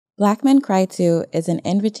Black Men Cry Too is an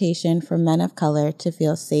invitation for men of color to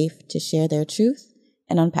feel safe to share their truth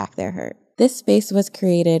and unpack their hurt. This space was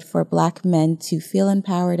created for Black men to feel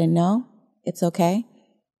empowered and know it's okay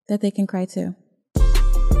that they can cry too.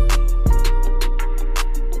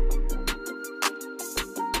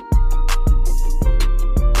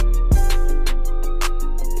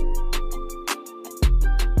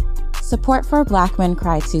 Support for Black Men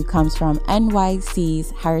Cry Too comes from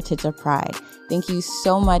NYC's Heritage of Pride. Thank you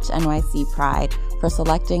so much, NYC Pride, for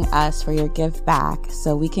selecting us for your give back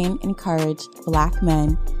so we can encourage Black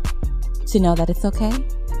men to know that it's okay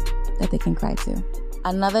that they can cry too.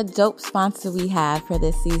 Another dope sponsor we have for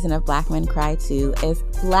this season of Black Men Cry Too is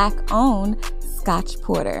Black-owned Scotch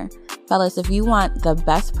Porter. Fellas, if you want the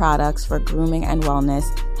best products for grooming and wellness,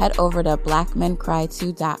 head over to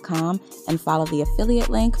blackmencrytoo.com and follow the affiliate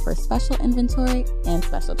link for special inventory and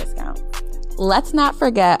special discount. Let's not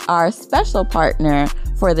forget our special partner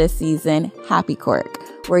for this season, Happy Cork,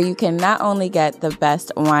 where you can not only get the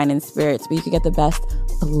best wine and spirits, but you can get the best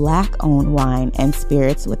Black-owned wine and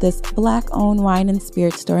spirits with this Black-owned wine and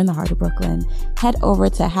spirits store in the heart of Brooklyn. Head over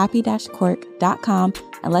to happy-cork.com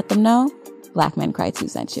and let them know Black Men Cry Too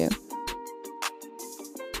sent you.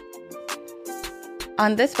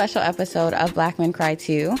 On this special episode of Black Men Cry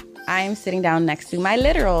Too, I am sitting down next to my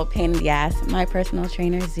literal pain in the ass, my personal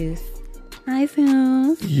trainer, Zeus. Hi,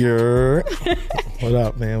 Zeus. What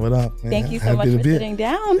up, man? What up, man? Thank you so much for sitting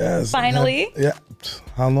down. Yes, finally. Yeah.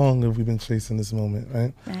 How long have we been chasing this moment,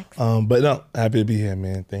 right? Max. But no, happy to be here,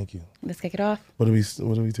 man. Thank you. Let's kick it off. What are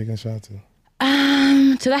we taking a shot to?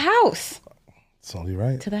 To the house. It's only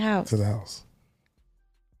right. To the house. To the house.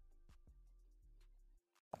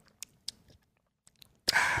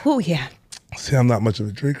 Oh, yeah. See, I'm not much of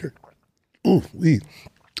a drinker. Ooh, weed.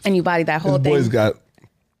 And you bodied that whole This thing. boy's got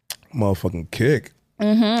motherfucking kick.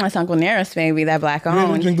 That's Uncle Nearest, baby, that Black You didn't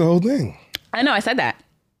owned. drink the whole thing. I know, I said that.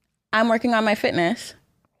 I'm working on my fitness.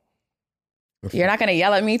 You're not going to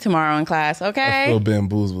yell at me tomorrow in class, I okay? feel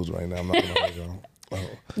bamboozled right now. I'm not gonna lie, y'all. Oh,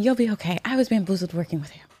 You'll be okay. I was bamboozled working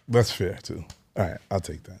with you. that's fair, too. All right, I'll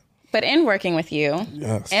take that. But in working with you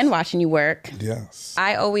Yes. and watching you work, Yes.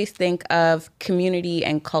 I always think of community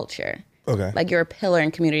and culture. Okay. Like you're a pillar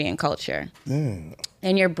in community and culture. Yeah.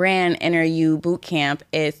 And your brand, Inner You Boot Camp,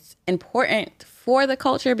 is important for the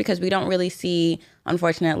culture because we don't really see,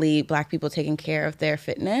 unfortunately, Black people taking care of their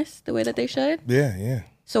fitness the way that they should. Yeah.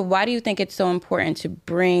 So why do you think it's so important to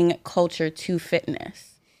bring culture to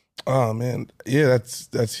fitness? Oh man, yeah,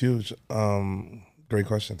 that's huge. Great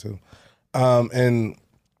question too. And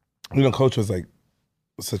culture is like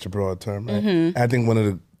such a broad term, right? Mm-hmm. I think one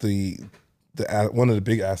of the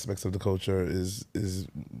big aspects of the culture is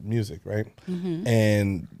music, right? Mm-hmm.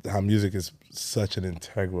 And how music is such an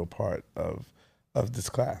integral part of this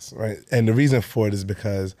class, right? And the reason for it is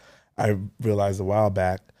because I realized a while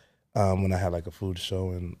back when I had like a food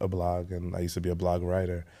show and a blog, and I used to be a blog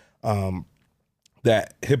writer,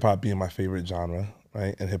 that hip hop being my favorite genre,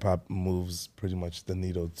 right? And hip hop moves pretty much the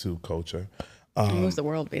needle to culture. It moves the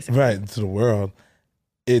world, basically. Right, to the world.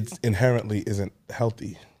 It inherently isn't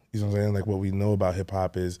healthy. You know what I'm saying? Like what we know about hip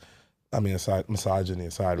hop is, I mean, aside misogyny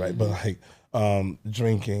aside, right? But like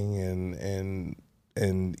drinking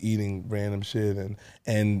and eating random shit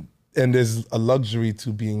and there's a luxury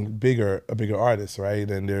to being a bigger artist, right?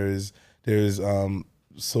 And there's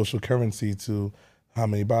social currency to how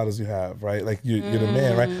many bottles you have, right? Like you're the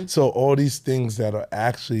man, right? So all these things that are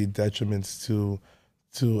actually detriments to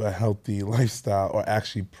a healthy lifestyle are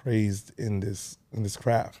actually praised in this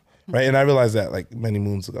craft, right? And I realized that like many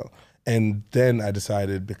moons ago. And then I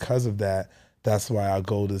decided because of that, that's why our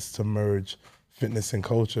goal is to merge fitness and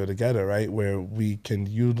culture together, right? Where we can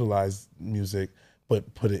utilize music,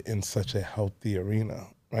 but put it in such a healthy arena,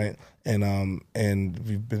 right? And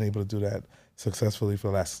we've been able to do that successfully for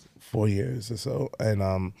the last 4 years or so.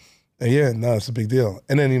 And yeah, no, it's a big deal.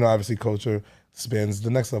 And then, obviously culture spans the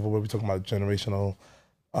next level where we're talking about generational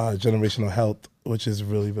health, which is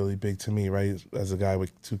really, really big to me, right? As a guy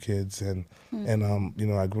with 2 kids and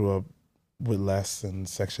I grew up with less and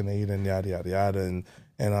Section 8 and yada, yada, yada.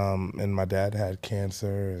 And my dad had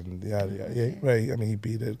cancer and yada, yada, yeah, right? I mean, he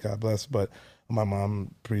beat it, God bless. But my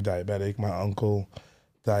mom, pre-diabetic, my uncle,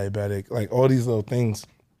 diabetic, like all these little things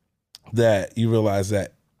that you realize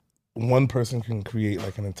that one person can create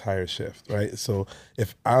like an entire shift, right? So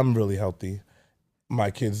if I'm really healthy, my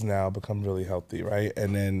kids now become really healthy, right?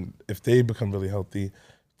 And then if they become really healthy,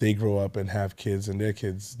 they grow up and have kids and their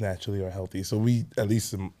kids naturally are healthy. So we, at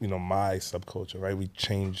least in, my subculture, right? We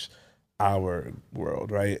change our world,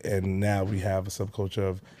 right? And now we have a subculture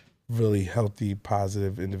of really healthy,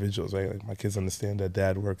 positive individuals, right? Like my kids understand that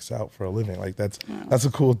dad works out for a living. Like that's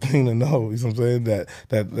a cool thing to know. You know what I'm saying?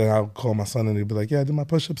 That I'll call my son and he'll be like, yeah, I did my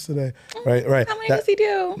push-ups today. Right. How many does he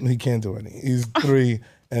do? He can't do any. He's 3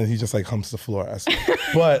 and he just like humps the floor.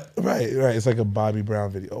 But right. It's like a Bobby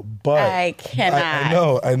Brown video. But I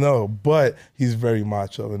cannot. I know. But he's very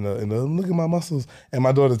macho and look at my muscles. And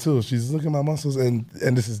my daughter too. She's looking at my muscles and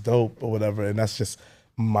this is dope or whatever. And that's just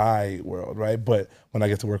my world, right? But when I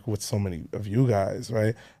get to work with so many of you guys,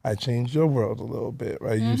 right, I change your world a little bit,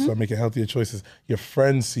 right? You start making healthier choices. Your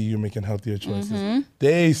friends see you making healthier choices.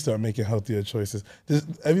 They start making healthier choices.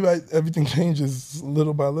 Everything changes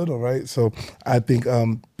little by little, right? So I think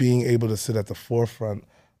being able to sit at the forefront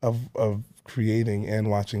of creating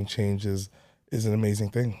and watching changes is an amazing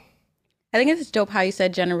thing. I think it's dope how you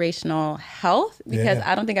said generational health, because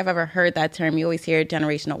I don't think I've ever heard that term. You always hear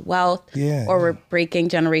generational wealth or we're breaking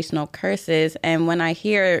generational curses. And when I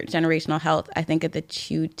hear generational health, I think of the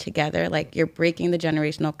two together. Like you're breaking the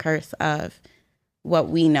generational curse of what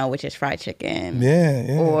we know, which is fried chicken.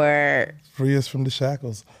 Or free us from the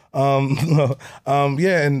shackles. And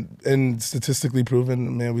statistically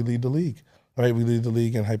proven, man, we lead the league. Right? We lead the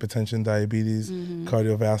league in hypertension, diabetes,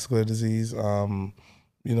 cardiovascular disease,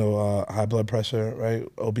 high blood pressure, right?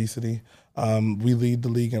 Obesity. We lead the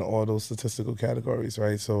league in all those statistical categories,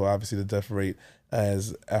 right? So obviously the death rate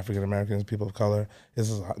as African Americans, people of color,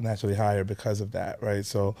 is naturally higher because of that, right?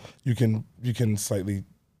 So you can slightly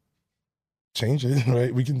change it,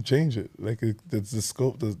 right? We can change it. Like the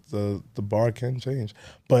scope, the bar can change,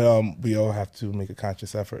 but we all have to make a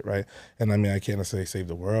conscious effort, right? And I mean, I can't necessarily save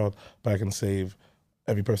the world, but I can save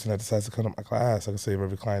every person that decides to come to my class. I can save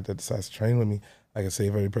every client that decides to train with me. I can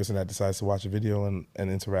save every person that decides to watch a video and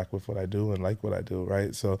interact with what I do and like what I do,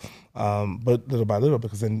 right? So, but little by little,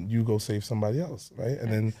 because then you go save somebody else, right?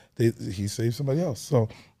 And then he saves somebody else. So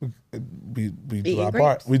we do our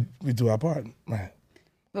part. We do our part, right?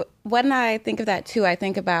 When I think of that too, I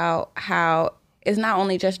think about how it's not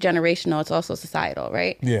only just generational, it's also societal,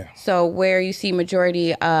 right? Yeah. So where you see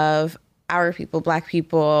majority of our people, Black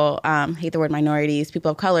people, hate the word minorities,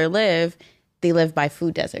 people of color live, they live by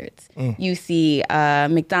food deserts. You see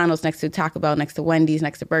McDonald's next to Taco Bell, next to Wendy's,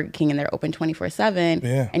 next to Burger King, and they're open 24/7,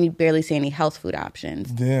 and you barely see any health food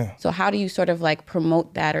options. Yeah. So how do you sort of like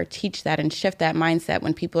promote that or teach that and shift that mindset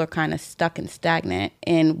when people are kind of stuck and stagnant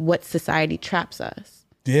in what society traps us?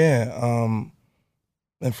 Yeah.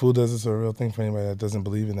 And food deserts are a real thing for anybody that doesn't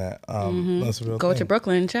believe in that. That's a real thing. Go to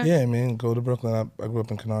Brooklyn, check. Yeah, man, go to Brooklyn. I grew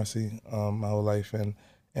up in Canarsie my whole life,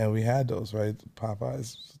 and we had those, right?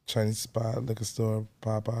 Popeyes, Chinese spot, liquor store,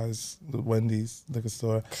 Popeyes, Wendy's, liquor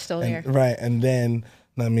store. Still here. Right, and then,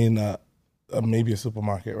 I mean, maybe a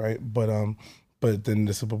supermarket, right? But then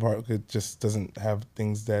the supermarket just doesn't have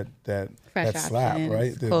things that slap,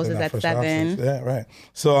 right? Closes at 7. Options. Yeah, right.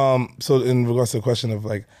 So in regards to the question of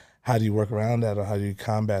like, how do you work around that or how do you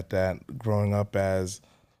combat that growing up as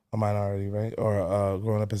a minority, right? Or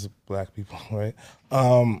growing up as Black people, right?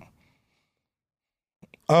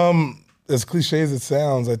 As cliche as it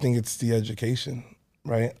sounds, I think it's the education,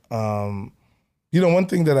 right? One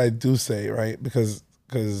thing that I do say, right, because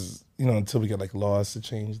until we get like laws to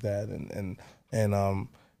change that, and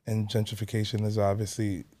gentrification is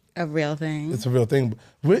obviously a real thing. It's a real thing.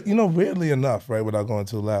 Weirdly enough, right, without going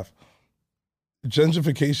too left,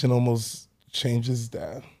 gentrification almost changes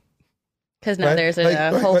that. Because now there's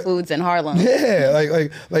a Whole Foods in Harlem. Yeah,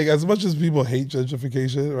 like as much as people hate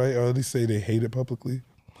gentrification, right, or at least say they hate it publicly,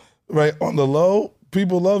 right, on the low,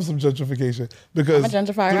 people love some gentrification because I'm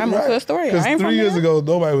a gentrifier. I'm a good story. Because 3 years ago,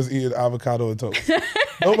 nobody was eating avocado and toast.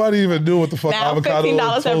 Nobody even knew what the fuck now avocado and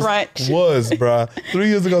toast was, bruh. 3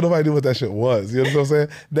 years ago, nobody knew what that shit was. You know what I'm saying?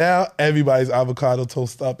 Now, everybody's avocado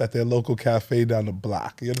toast up at their local cafe down the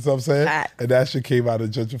block. You know what I'm saying? Fact. And that shit came out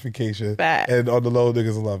of gentrification. Fact. And on the low,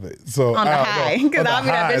 niggas love it. So on the high. Because I'll be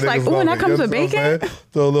that bitch like, ooh, and that comes with bacon?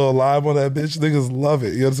 Throw a little lime on that bitch. Niggas love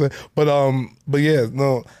it. You know what I'm saying? But yeah,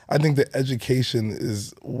 no, I think the education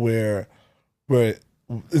is where it's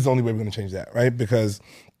the only way we're going to change that, right? Because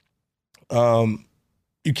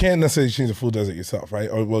you can't necessarily change the food desert yourself, right?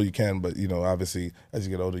 Or, well, you can, but, obviously, as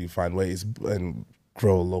you get older, you find ways and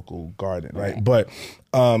grow a local garden, right? But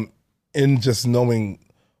in just knowing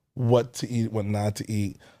what to eat, what not to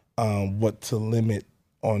eat, what to limit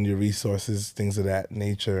on your resources, things of that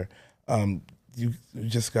nature, you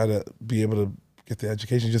just got to be able to get the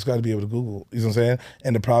education. You just got to be able to Google, you know what I'm saying?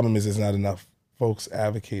 And the problem is there's not enough folks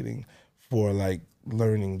advocating for, like,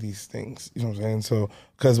 learning these things, you know what I'm saying? So,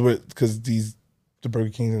 because the Burger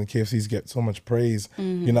Kings and the KFCs get so much praise,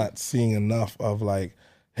 you're not seeing enough of like,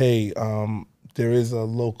 hey, there is a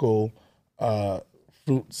local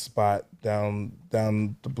fruit spot down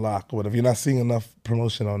the block or whatever. You're not seeing enough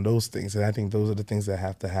promotion on those things, and I think those are the things that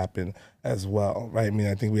have to happen as well, right? I mean,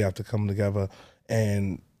 I think we have to come together,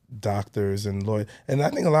 and doctors and lawyers, and I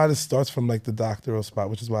think a lot of this starts from like the doctoral spot,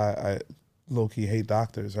 which is why I low-key hate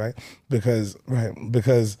doctors, right? Because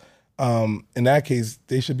in that case,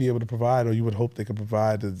 they should be able to provide, or you would hope they could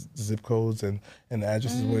provide the zip codes and the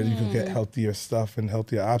addresses where you could get healthier stuff and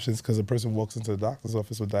healthier options, because a person walks into the doctor's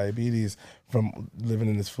office with diabetes from living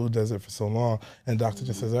in this food desert for so long, and the doctor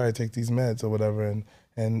just says, all right, take these meds or whatever,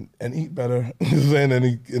 and eat better, and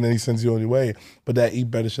then he sends you on your way. But that eat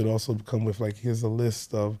better should also come with like, here's a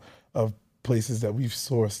list of places that we've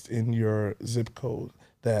sourced in your zip code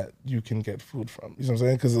that you can get food from. You know what I'm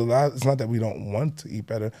saying? Because it's not that we don't want to eat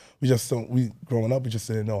better. We just don't. Growing up, we just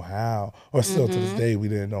didn't know how, or still to this day, we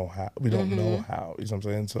didn't know how. We don't know how. You know what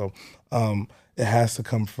I'm saying? So it has to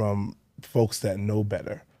come from folks that know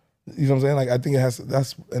better. You know what I'm saying? Like, I think it has.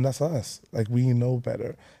 That's us. Like, we know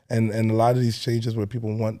better. And a lot of these changes where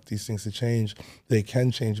people want these things to change, they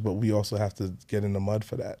can change, but we also have to get in the mud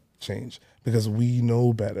for that change, because we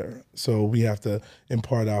know better. So we have to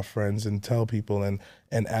impart our friends and tell people and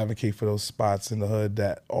advocate for those spots in the hood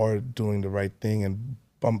that are doing the right thing, and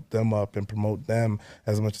bump them up and promote them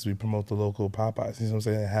as much as we promote the local Popeyes. You know what I'm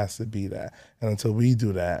saying? It has to be that. And until we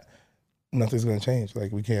do that, nothing's going to change.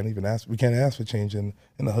 Like, we can't ask for change in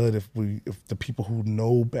the hood if the people who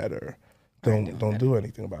know better don't do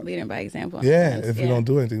anything about it. Leading by example. Yeah, if we don't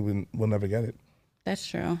do anything, we'll never get it. That's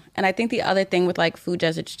true. And I think the other thing with like food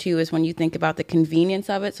deserts too is when you think about the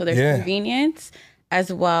convenience of it. So there's convenience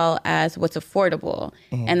as well as what's affordable.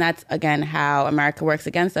 And that's, again, how America works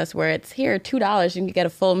against us, where it's here, $2, you can get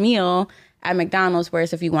a full meal at McDonald's,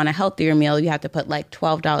 whereas if you want a healthier meal, you have to put like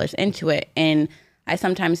 $12 into it. And I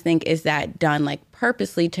sometimes think, is that done like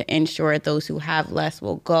purposely to ensure those who have less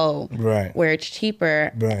will go where it's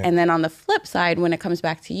cheaper? And then on the flip side, when it comes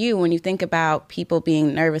back to you, when you think about people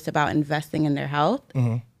being nervous about investing in their health,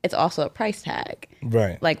 it's also a price tag.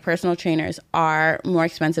 Like, personal trainers are more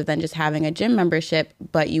expensive than just having a gym membership,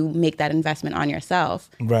 but you make that investment on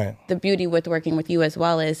yourself. The beauty with working with you as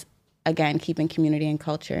well is, again, keeping community and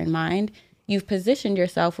culture in mind. You've positioned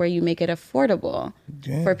yourself where you make it affordable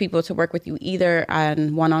for people to work with you, either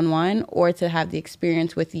on one-on-one or to have the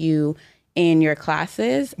experience with you in your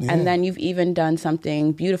classes. And then you've even done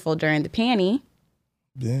something beautiful during the Panty.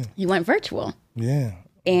 You went virtual.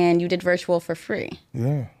 And you did virtual for free.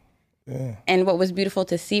 And what was beautiful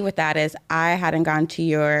to see with that is, I hadn't gone to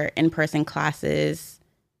your in-person classes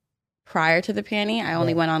prior to the Panty. I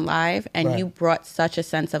only went on live, and you brought such a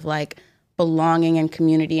sense of like belonging and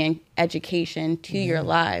community and education to your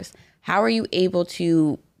lives. How are you able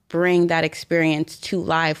to bring that experience to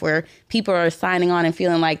live, where people are signing on and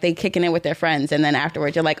feeling like they kicking it with their friends, and then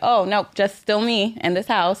afterwards you're like, oh nope, just still me in this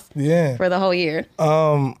house for the whole year?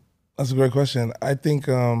 That's a great question. I think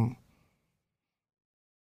I'm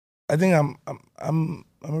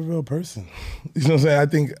a real person. You know what I'm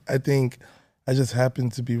saying? I think I just happen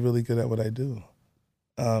to be really good at what I do.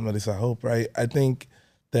 At least I hope, right? I think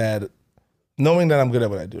that knowing that I'm good at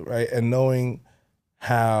what I do, right? And knowing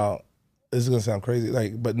how, this is gonna sound crazy,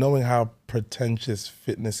 like, but knowing how pretentious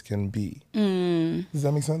fitness can be. Does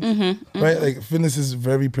that make sense? Right? Like, fitness is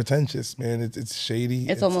very pretentious, man. It's shady.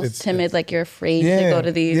 It's almost timid, like you're afraid to go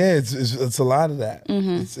to these. Yeah, it's a lot of that.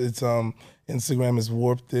 It's Instagram has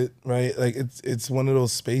warped it, right? Like, it's one of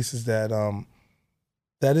those spaces that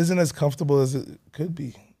that isn't as comfortable as it could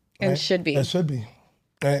be. Right? And should be. It should be.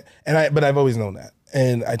 Right? But I've always known that.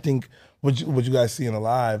 And I think what you guys see in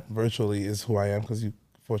Alive virtually is who I am, because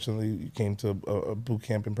fortunately you came to a boot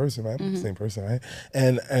camp in person, right? Same person, right?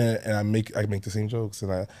 And I make the same jokes,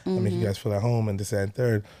 and I make you guys feel at home, and this, that, and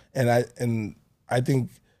third. And I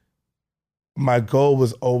think my goal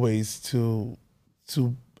was always to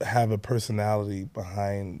have a personality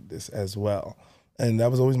behind this as well, and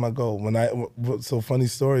that was always my goal. So funny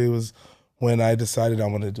story was when I decided I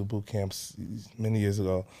wanted to do boot camps many years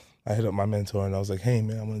ago. I hit up my mentor and I was like, hey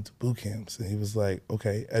man, I want to do boot camps. And he was like,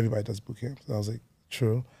 okay, everybody does boot camps. And I was like,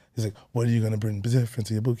 true. He's like, what are you going to bring different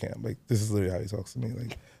to your boot camp? Like, this is literally how he talks to me.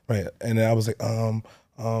 Like, right. And then I was like,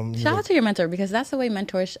 shout out to your mentor, because that's the way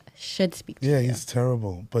mentors should speak to you. Yeah, he's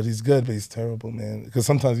terrible, but he's good, but he's terrible, man. Because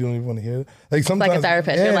sometimes you don't even want to hear it. Like, sometimes, it's like a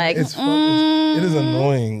therapist. You're like, it is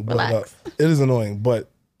annoying. Relax. But, it is annoying,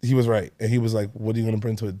 but he was right. And he was like, what are you going to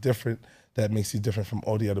bring to it different that makes you different from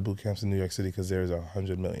all the other boot camps in New York City? Because there's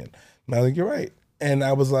 100 million. And I was like, you're right. And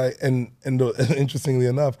I was like, and interestingly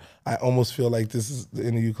enough, I almost feel like this is the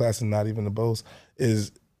NAU class, and not even the boast,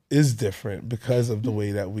 is different because of the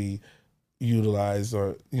way that we utilize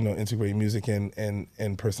or integrate music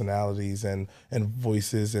and personalities and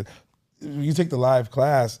voices. And you take the live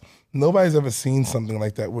class, nobody's ever seen something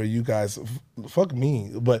like that where you guys, fuck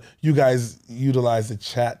me, but you guys utilize the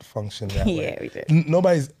chat function that way. Yeah, we did.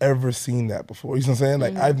 Nobody's ever seen that before. You know what I'm saying?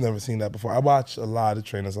 Like, I've never seen that before. I watch a lot of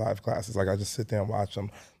trainers' live classes. Like, I just sit there and watch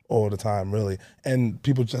them all the time, really. And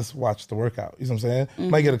people just watch the workout. You know what I'm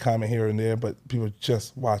saying? Might get a comment here and there, but people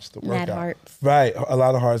just watch the workout. Mad hearts. Right. A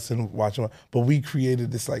lot of hearts and watching. But we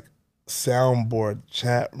created this like soundboard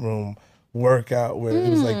chat room workout where it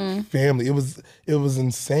was like family. It was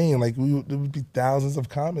insane. Like there would be thousands of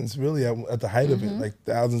comments really at the height of it, like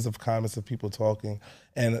thousands of comments of people talking.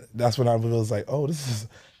 And that's when I realized like, oh, this is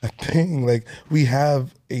a thing. Like we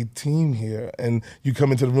have a team here, and you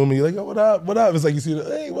come into the room and you're like, oh, what up, what up? It's like you see,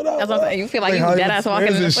 hey, what up? That's what I'm saying. You feel like you dead ass walking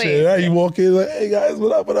in the place. Right? You walk in like, hey guys,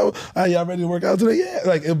 what up, what up? Y'all ready to work out today? Yeah.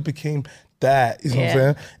 Like it became that, you know what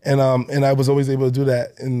I'm saying? And I was always able to do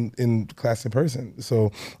that in class in person.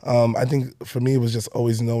 So I think for me it was just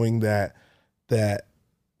always knowing that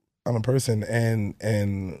I'm a person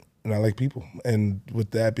and I like people. And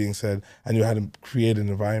with that being said, I knew how to create an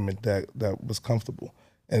environment that was comfortable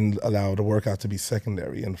and allow the workout to be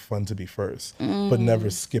secondary and fun to be first, but never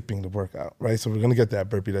skipping the workout, right? So we're gonna get that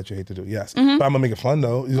burpee that you hate to do, yes. But I'm gonna make it fun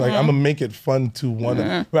though. It's like I'm gonna make it fun to one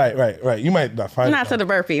of right. You might not find not it to the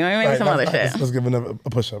burpee, maybe some other shit. Let's give another a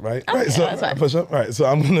push-up, right? Okay, right, so that's fine. a push-up, right. So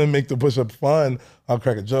I'm gonna make the push-up fun. I'll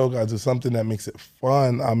crack a joke, I'll do something that makes it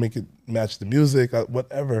fun, I'll make it match the music,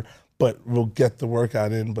 whatever. But we'll get the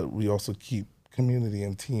workout in, but we also keep community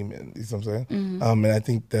and team in, you know what I'm saying? And I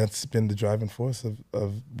think that's been the driving force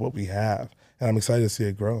of what we have. And I'm excited to see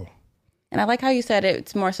it grow. And I like how you said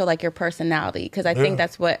it's more so like your personality, because I think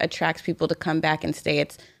that's what attracts people to come back and stay.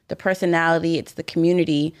 It's the personality, it's the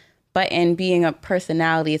community. But in being a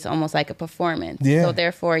personality, it's almost like a performance. Yeah. So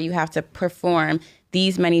therefore, you have to perform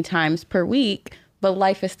these many times per week, but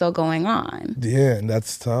life is still going on. Yeah, and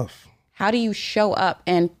that's tough. How do you show up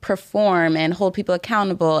and perform and hold people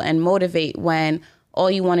accountable and motivate when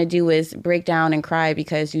all you want to do is break down and cry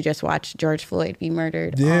because you just watched George Floyd be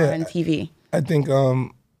murdered on TV? I think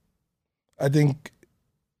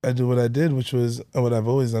I do what I did, which was what I've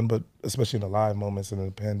always done, but especially in the live moments and in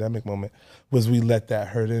the pandemic moment, was we let that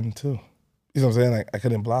hurt in too. You know what I'm saying? Like I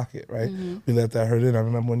couldn't block it, right? We let that hurt in. I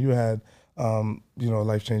remember when you had, a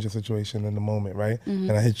life-changing situation in the moment, right?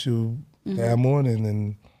 And I hit you that morning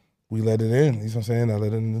and we let it in, you know what I'm saying? I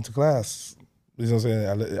let it into class. You know what I'm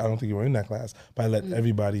saying? I don't think you were in that class, but I let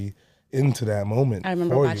everybody into that moment. I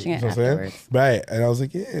remember watching it afterwards. Right. And I was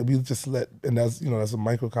like, yeah, we just let, and that's a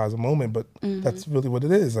microcosm moment, but that's really what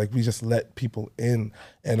it is. Like we just let people in.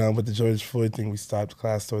 And with the George Floyd thing, we stopped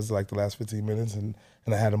class towards like the last 15 minutes and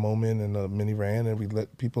I had a moment and a mini ran and we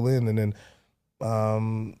let people in. And then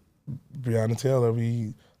Breonna Taylor,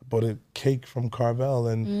 we bought a cake from Carvel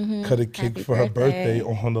and cut a cake for her birthday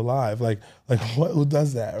on the live. Like who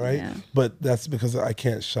does that, right? Yeah. But that's because I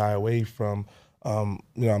can't shy away from, I'm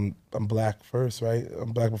black first, right?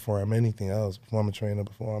 I'm black before I'm anything else. Before I'm a trainer,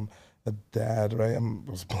 before I'm a dad, right?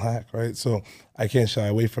 I was black, right? So I can't shy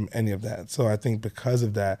away from any of that. So I think because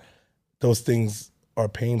of that, those things are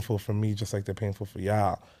painful for me, just like they're painful for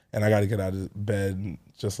y'all. And I got to get out of bed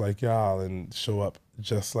just like y'all and show up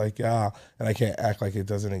just like y'all. And I can't act like it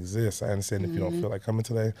doesn't exist. I understand if you don't feel like coming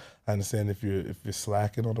today. I understand if you're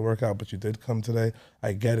slacking on the workout, but you did come today.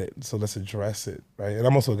 I get it. So let's address it, right? And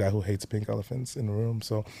I'm also a guy who hates pink elephants in the room.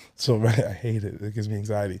 So right, I hate it. It gives me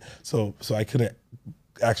anxiety. So I couldn't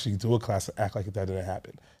actually do a class and act like that didn't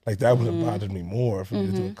happen. Like that would have bothered me more for me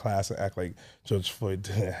to do a class and act like George Floyd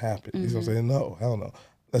didn't happen. You know what I'm saying? No, hell no.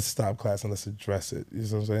 Let's stop class and let's address it. You know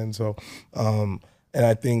what I'm saying? So, and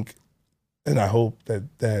I think, and I hope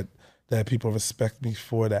that people respect me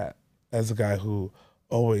for that as a guy who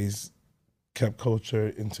always kept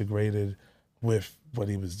culture integrated with what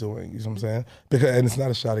he was doing. You know what I'm saying? And it's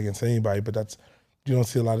not a shot against anybody, but you don't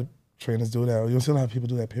see a lot of trainers do that. You don't see a lot of people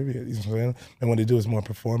do that, period. You know what I'm saying? And when they do, it's more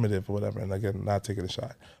performative or whatever. And again, not taking a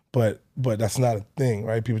shot. But that's not a thing,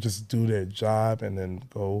 right? People just do their job and then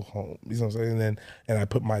go home. You know what I'm saying? And I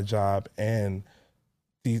put my job and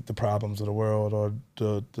the problems of the world or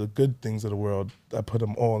the good things of the world, I put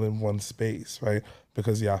them all in one space, right?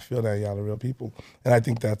 Because y'all feel that y'all are real people. And I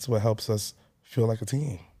think that's what helps us feel like a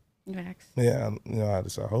team. Facts. Yeah,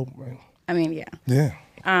 I hope, right? I mean, yeah. Yeah.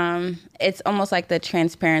 It's almost like the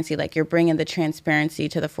transparency, like you're bringing the transparency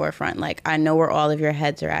to the forefront. Like I know where all of your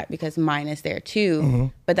heads are at because mine is there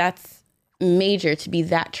too, but that's major to be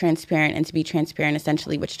that transparent and to be transparent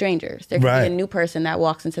essentially with strangers. There could be a new person that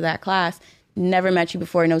walks into that class never met you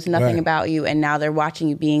before, knows nothing Right. about you, and now they're watching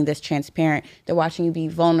you being this transparent. They're watching you be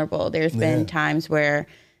vulnerable. There's been times where,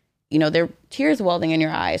 you know, there are tears welling in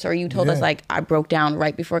your eyes, or you told us, like, I broke down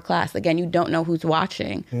right before class. Again, you don't know who's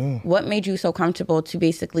watching. What made you so comfortable to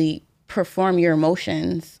basically perform your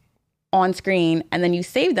emotions on screen, and then you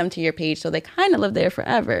save them to your page so they kind of live there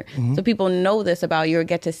forever? So people know this about you or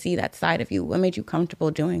get to see that side of you. What made you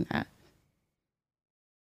comfortable doing that?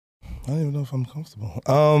 I don't even know if I'm comfortable.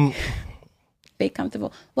 Fake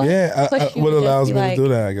comfortable. What allows me to do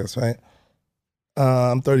that, I guess, right?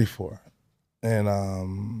 I'm 34,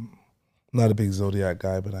 and not a big zodiac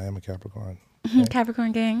guy, but I am a Capricorn. Right?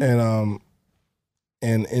 Capricorn gang.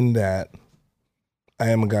 And in that, I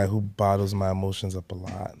am a guy who bottles my emotions up a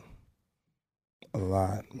lot,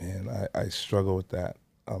 man. I struggle with that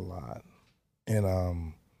a lot,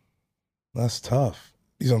 and that's tough.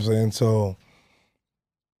 You know what I'm saying?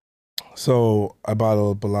 So I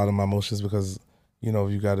bottle up a lot of my emotions because, you know,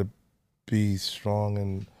 you got to be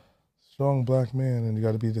strong black man, and you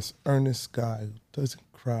got to be this earnest guy who doesn't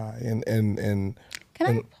cry. And Can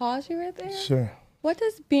I pause you right there? Sure. What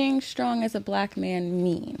does being strong as a black man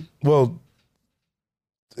mean? Well,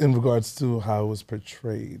 in regards to how it was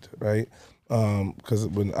portrayed, right? Because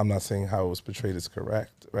when I'm not saying how it was portrayed is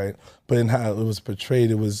correct, right? But in how it was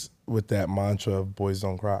portrayed, it was with that mantra of boys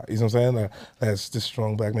don't cry. You know what I'm saying? Like, that's this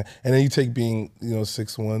strong black man. And then you take being, you know,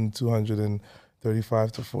 6'1",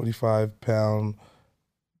 235 to 45 pound,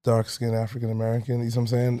 dark skinned African American. You know what I'm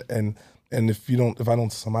saying? And if I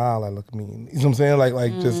don't smile, I look mean. You know what I'm saying?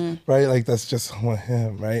 Like just right, like that's just who I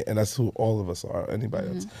am, right? And that's who all of us are. Anybody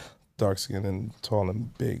that's dark skinned and tall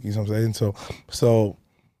and big. You know what I'm saying? So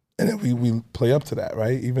and then we play up to that,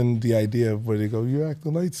 right? Even the idea of where they go, you're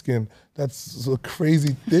acting light skinned. That's a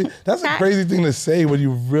crazy thing. That's a crazy thing to say when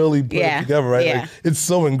you really put it together, right? Yeah. Like, it's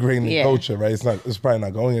so ingrained in culture, right? It's probably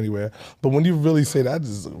not going anywhere. But when you really say that,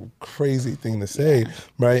 is a crazy thing to say,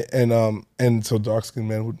 right? And so dark skinned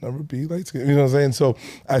men would never be light skinned. You know what I'm saying? So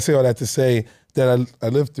I say all that to say that I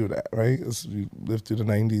lived through that, right? You lived through the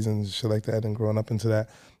 90s and shit like that, and growing up into that.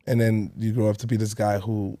 And then you grow up to be this guy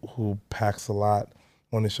who packs a lot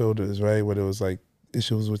on his shoulders, right? Whether it was like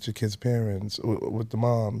issues with your kids' parents, with the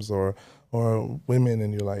moms, or women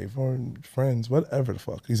in your life, or friends, whatever the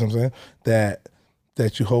fuck. You know what I'm saying?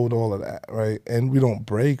 That you hold all of that, right? And we don't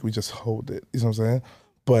break, we just hold it. You know what I'm saying?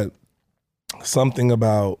 But something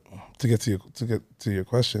about to get to your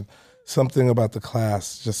question, something about the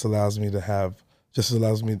class just allows me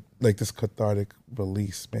like this cathartic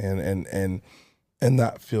release, man, and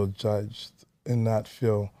not feel judged, and not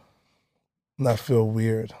feel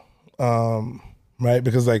weird, right?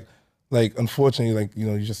 Because like unfortunately, like, you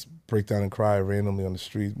know, you just break down and cry randomly on the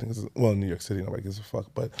street. Well, in New York City, nobody gives a fuck,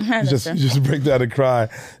 but you just break down and cry.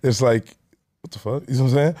 It's like, what the fuck? You know what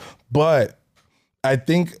I'm saying? But I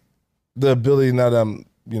think the ability, now that I'm,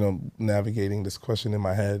 you know, navigating this question in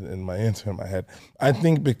my head and my answer in my head, I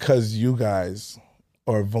think because you guys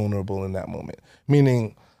are vulnerable in that moment,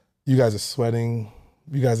 meaning you guys are sweating,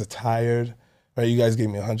 you guys are tired, right? You guys gave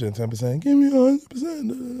me 110%, give me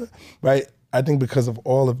 100%, right? I think because of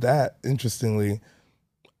all of that, interestingly,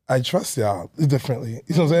 I trust y'all differently.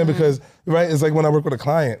 You know what I'm saying? Because, right, it's like when I work with a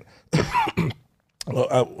client,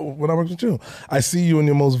 when I work with you, I see you in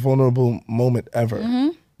your most vulnerable moment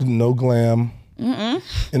ever. No glam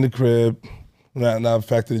in the crib. Now,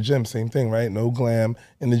 back to the gym, same thing, right? No glam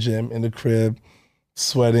in the gym, in the crib,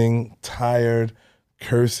 sweating, tired,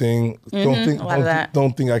 cursing.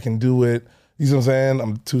 Don't think I can do it. You know what I'm saying?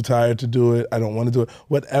 I'm too tired to do it. I don't want to do it.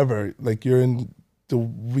 Whatever. Like, you're in the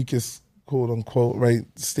weakest, quote unquote, right,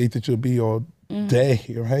 state that you'll be all day,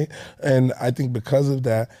 right? And I think because of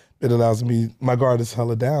that, it allows me, my guard is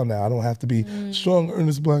hella down now. I don't have to be strong,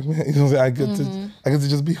 earnest black man. You know what I'm saying? I get to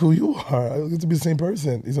just be who you are. I get to be the same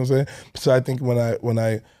person. You know what I'm saying? So I think when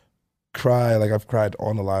I cry, like, I've cried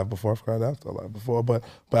on the live before, I've cried after the live before, but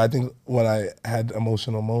I think when I had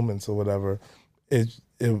emotional moments or whatever, it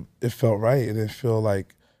felt right. It didn't feel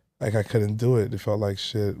like I couldn't do it. It felt like,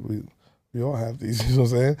 shit, we all have these, you know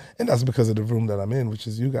what I'm saying? And that's because of the room that I'm in, which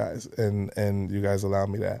is you guys. And you guys allow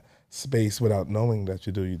me that space without knowing that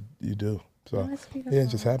you do. You do. So, yeah, it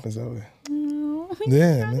just happens that way.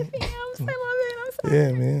 Yeah, man. I love it. I'm sorry.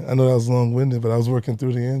 Yeah, man. I know that was long-winded, but I was working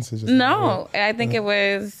through the answers. No, I think it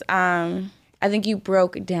was, I think you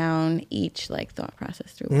broke down each, like, thought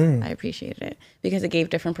process through. I appreciated it because it gave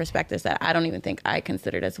different perspectives that I don't even think I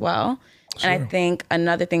considered as well. Sure. And I think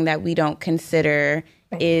another thing that we don't consider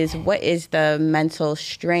is what is the mental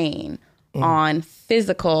strain on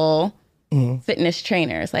physical fitness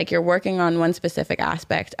trainers. Like, you're working on one specific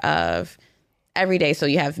aspect of every day. So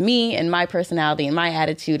you have me and my personality and my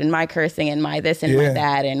attitude and my cursing and my this and my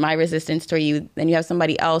that and my resistance to you. Then you have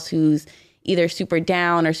somebody else who's either super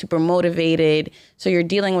down or super motivated. So you're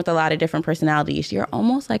dealing with a lot of different personalities. You're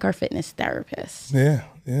almost like our fitness therapist. Yeah.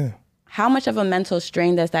 How much of a mental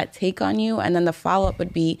strain does that take on you? And then the follow-up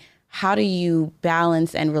would be, how do you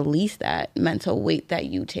balance and release that mental weight that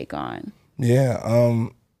you take on? Yeah. I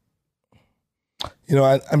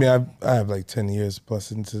mean, I have like 10 years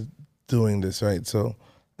plus into doing this, right? So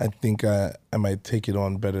I think I might take it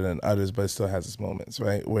on better than others, but it still has its moments,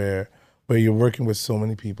 right? Where you're working with so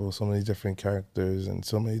many people, so many different characters and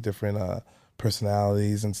so many different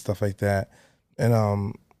personalities and stuff like that.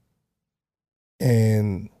 And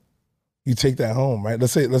you take that home, right?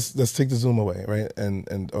 Let's take the Zoom away, right?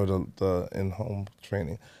 And or the in-home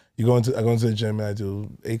training. I go into the gym and I do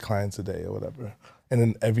 8 clients a day or whatever. And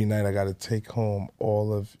then every night I got to take home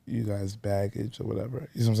all of you guys' baggage or whatever.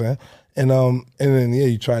 You know what I'm saying? And then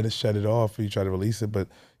you try to shut it off or you try to release it, but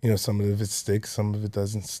some of it sticks, some of it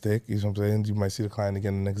doesn't stick. You know what I'm saying? You might see the client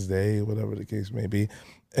again the next day or whatever the case may be.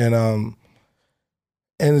 And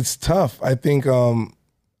it's tough. I think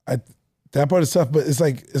that part is tough, but it's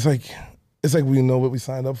like we know what we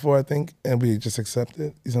signed up for, I think, and we just accept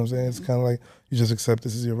it. You know what I'm saying? It's kind of like you just accept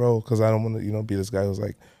this is your role, because I don't want to, be this guy who's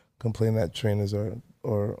like complaining that trainers are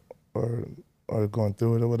going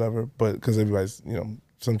through it or whatever. But because everybody's,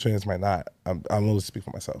 some trainers might not. I'm only speak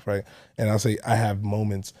for myself, right? And I'll say I have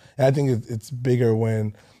moments, and I think it's bigger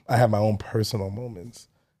when I have my own personal moments,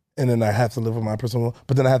 and then I have to live with my personal,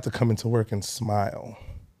 but then I have to come into work and smile.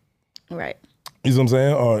 Right. You know what I'm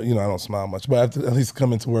saying? Or, I don't smile much, but I have to at least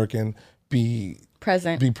come into work and be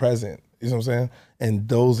present. You know what I'm saying? And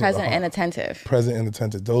those present and attentive. Present and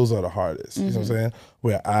attentive. Those are the hardest. Mm-hmm. You know what I'm saying?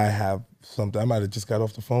 Where I have something, I might have just got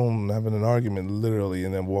off the phone having an argument, literally,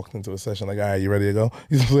 and then walked into a session like, all right, you ready to go?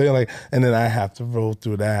 You know what I'm saying? Like, and then I have to roll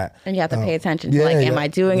through that. And you have to pay attention to am I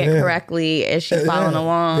doing it correctly? Is she following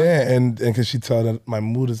along? Yeah, and can she tell that my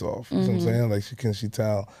mood is off? You know what I'm saying? Like, can she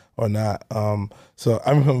tell or not? So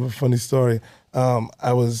I remember a funny story.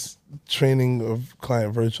 I was training a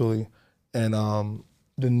client virtually, and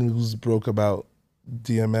the news broke about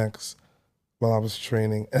DMX while I was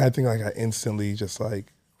training, and I think like I instantly just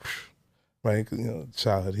like, right,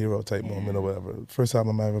 childhood hero type moment or whatever. First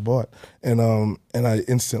album I ever bought, and I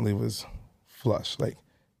instantly was flush, like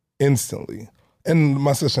instantly. And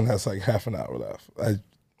my session has like half an hour left.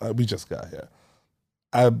 We just got here.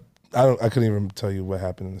 I couldn't even tell you what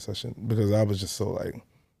happened in the session because I was just so like,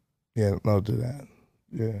 yeah, no, do that,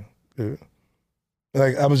 yeah.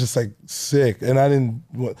 Like, I was just, like, sick. And I didn't,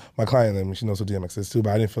 my client, I mean, she knows who DMX is, too,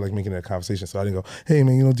 but I didn't feel like making it a conversation. So I didn't go, hey,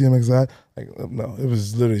 man, DMX died? Like, no, it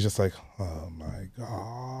was literally just like, oh, my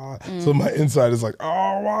God. So my inside is like,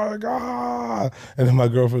 oh, my God. And then my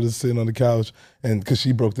girlfriend is sitting on the couch, and because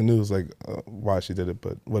she broke the news, like, why she did it,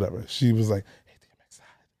 but whatever. She was like, hey, DMX died.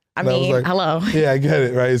 I mean, like, hello. Yeah, I get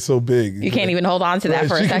it, right? It's so big. You can't even hold on to that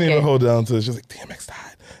for a second. She can't even hold on to it. She's like, DMX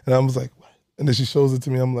died. And I was like, what? And then she shows it to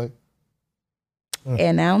me. I'm like,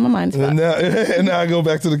 and now my mind's fucked. And now I go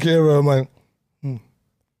back to the camera. I'm like,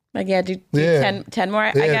 Like, yeah, do 10 more,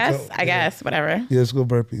 I guess, whatever. Yeah, let's go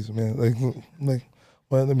burpees, man. Like,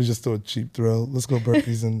 well, let me just throw a cheap throw. Let's go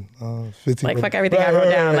burpees in 15 Like, fuck everything I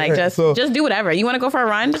wrote down. Like, just do whatever. You want to go for a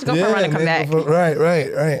run? Just go for a run and come back.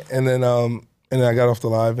 Right. And then I got off the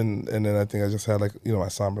live, and then I think I just had like, my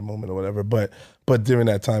somber moment or whatever. But during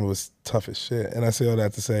that time, it was tough as shit. And I say all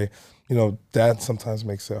that to say, that sometimes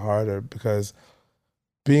makes it harder because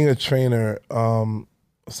being a trainer,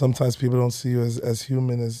 sometimes people don't see you as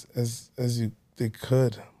human as they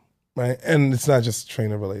could, right? And it's not just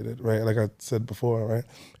trainer related, right? Like I said before, right?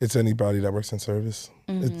 It's anybody that works in service.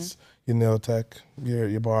 Mm-hmm. It's your nail tech,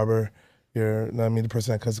 your barber, the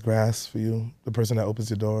person that cuts grass for you, the person that opens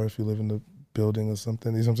your door if you live in the building or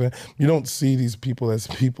something. You know what I'm saying? You don't see these people as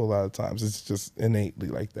people a lot of times. It's just innately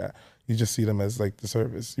like that. You just see them as like the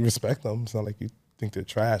service. You respect them. It's not like you think they're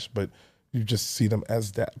trash, but you just see them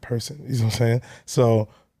as that person. You know what I'm saying?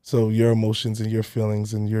 So your emotions and your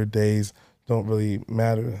feelings and your days don't really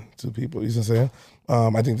matter to people. You know what I'm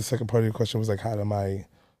saying? I think the second part of your question was like, how am I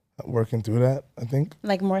working through that, I think?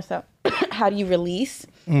 Like more so, how do you release?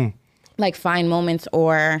 Like find moments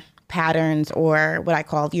or patterns or what I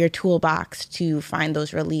call your toolbox to find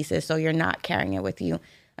those releases so you're not carrying it with you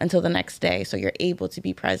until the next day so you're able to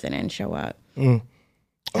be present and show up.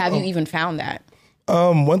 Have you even found that?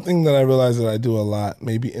 One thing that I realize that I do a lot,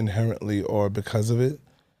 maybe inherently or because of it,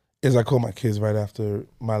 is I call my kids right after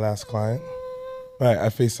my last client. Right, I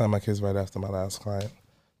FaceTime my kids right after my last client.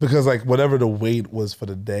 Because like whatever the weight was for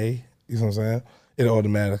the day, You know what I'm saying? It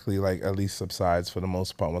automatically like at least subsides for the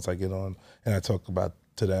most part once I get on and I talk about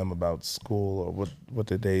to them about school or what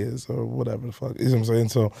their day is or whatever the fuck. You know what I'm saying?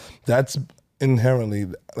 So that's inherently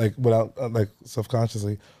like without like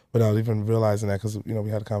subconsciously without even realizing that, because we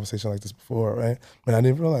had a conversation like this before, right? But I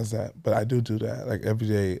didn't realize that. But I do that like every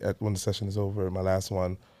day when the session is over. My last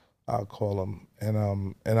one, I'll call them and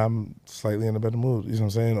I'm slightly in a better mood. You know what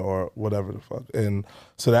I'm saying, or whatever the fuck. And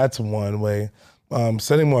so that's one way.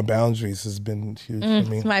 Setting more boundaries has been huge for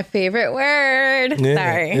me. It's my favorite word. Yeah,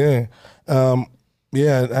 Sorry.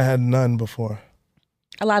 Yeah. I had none before.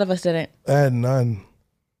 A lot of us didn't. I had none.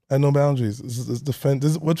 I had no boundaries. This is the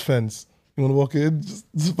fence. What fence? You want to walk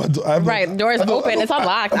in? Right, door's open. It's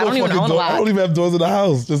unlocked. I don't even own a lock. I don't even have doors in the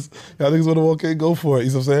house. Just y'all niggas want to walk in, go for it.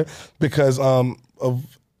 You know what I'm saying? Because of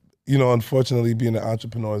unfortunately, being an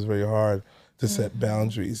entrepreneur is very hard to set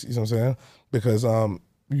boundaries. You know what I'm saying? Because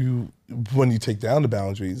when you take down the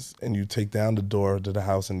boundaries and you take down the door to the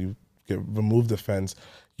house and you remove the fence,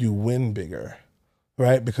 you win bigger,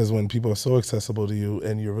 right? Because when people are so accessible to you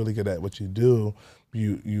and you're really good at what you do,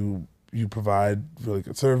 you provide really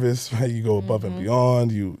good service, right? You go above and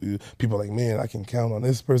beyond. You people are like, man, I can count on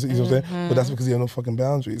this person. You know what I'm saying? But that's because you have no fucking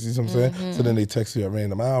boundaries. You know what I'm saying? So then they text you at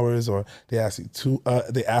random hours, or they ask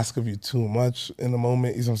of you too much in the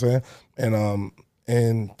moment. You know what I'm saying?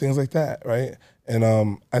 And things like that, right?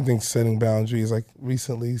 And I think setting boundaries. Like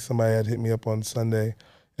recently, somebody had hit me up on Sunday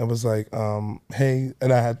and was like, hey,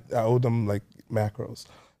 and I owed them like macros.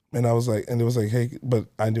 And I was like, and it was like, hey, but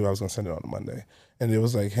I knew I was gonna send it on a Monday. And it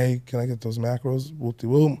was like, hey, can I get those macros?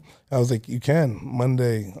 Whoop-de-whoop. I was like, you can.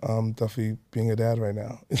 Monday, Duffy being a dad right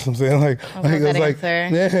now. You know what I'm saying? It was like,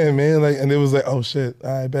 yeah, man. Like, and it was like, oh shit,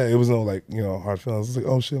 I bet. It was no like, hard feelings. It was like,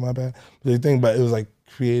 oh shit, my bad. But it was like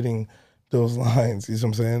creating those lines. You know what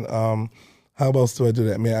I'm saying? How else do I do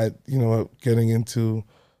that? I mean, getting into,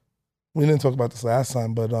 we didn't talk about this last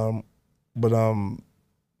time, but I'm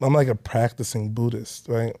like a practicing Buddhist,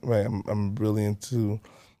 right? Right. I'm really into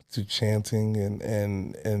chanting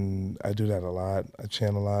and I do that a lot. I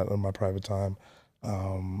chant a lot in my private time.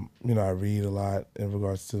 I read a lot in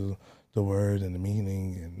regards to the word and the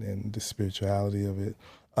meaning and the spirituality of it.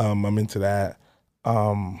 I'm into that.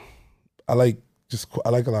 I like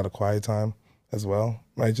a lot of quiet time as well,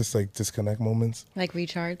 right? Just like disconnect moments. Like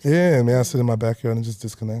recharge? Yeah, man, I sit in my backyard and just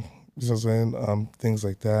disconnect. You know what I'm saying? Things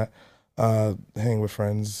like that. Hang with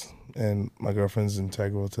friends, and my girlfriend's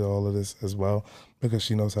integral to all of this as well, because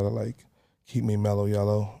she knows how to like keep me mellow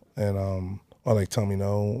yellow and or like tell me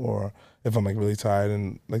no, or if I'm like really tired.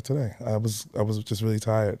 And like today, I was just really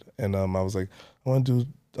tired, and I was like, I'm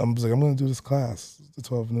gonna do this class, the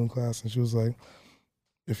 12 noon class, and she was like,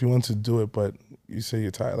 if you want to do it, but you say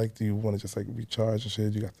you're tired, like, do you want to just like recharge and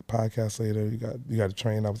shit? You got the podcast later, you got to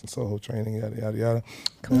train. I was in Soho training, yada yada yada.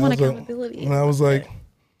 Come on, accountability. And I was like,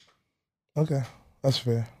 okay, that's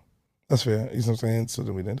fair. That's fair. You know what I'm saying? So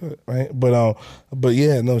then we didn't do it, right? But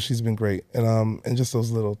yeah, no, she's been great, and just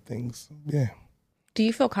those little things, yeah. Do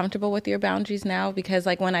you feel comfortable with your boundaries now? Because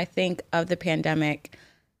like when I think of the pandemic,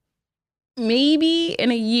 maybe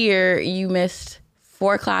in a year you missed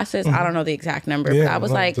 4 classes. I don't know the exact number, but I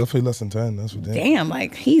was like, definitely less than 10. That's what. Damn,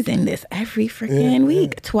 like he's in this every freaking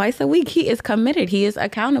week, twice a week. He is committed. He is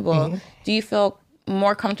accountable. Do you feel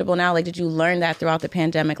more comfortable now? Like, did you learn that throughout the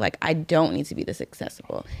pandemic? Like, I don't need to be this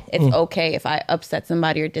accessible. It's okay if I upset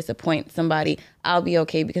somebody or disappoint somebody. I'll be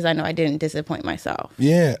okay because I know I didn't disappoint myself.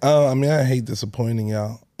 Yeah, I mean, I hate disappointing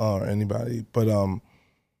y'all or anybody, but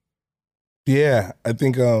yeah, I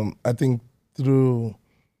think through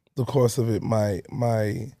the course of it, my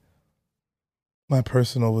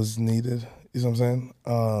personal was needed. You know what I'm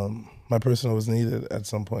saying? My personal was needed at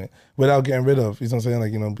some point without getting rid of. You know what I'm saying?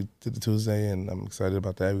 Like, we did the Tuesday, and I'm excited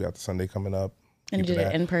about that. We got the Sunday coming up. And you did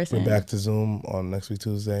it in person. We're back to Zoom on next week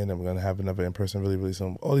Tuesday, and then we're gonna have another in person really, really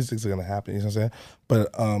soon. All these things are gonna happen. You know what I'm saying?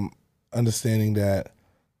 But understanding that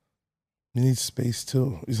you need space too. You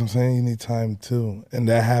know what I'm saying? You need time too, and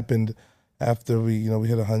that happened after we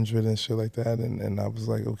hit 100 and shit like that, and I was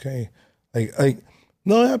like, okay, like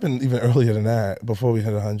no, it happened even earlier than that. Before we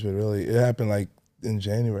hit 100, really, it happened like in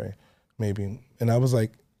January, maybe, and I was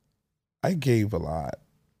like, I gave a lot.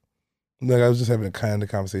 Like, I was just having a kind of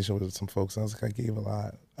conversation with some folks, and I was like, I gave a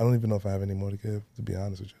lot. I don't even know if I have any more to give, to be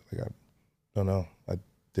honest with you. Like, I don't know. I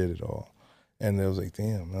did it all, and it was like,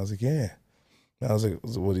 damn. And I was like, yeah. And I was like,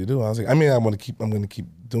 what do you do? I was like, I mean, I'm gonna keep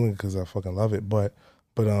doing it because I fucking love it, but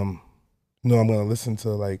no, I'm gonna listen to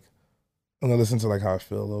like how I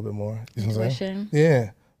feel a little bit more. You know what I'm saying?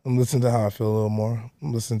 Yeah, I'm listening to how I feel a little more.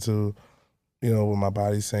 I'm listening to, what my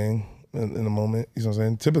body's saying in the moment. You know what I'm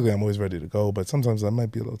saying? Typically, I'm always ready to go, but sometimes I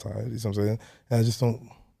might be a little tired. You know what I'm saying? And I just don't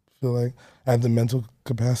feel like I have the mental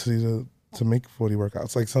capacity to make 40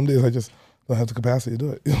 workouts. Like some days I just don't have the capacity to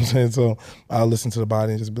do it. You know what I'm saying? So I'll listen to the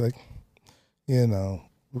body and just be like, yeah, no,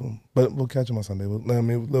 but we'll catch them on Sunday. I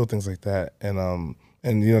mean, little things like that. And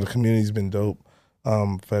you know, the community's been dope.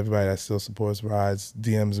 For everybody that still supports rides,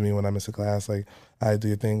 DMs me when I miss a class, like, I do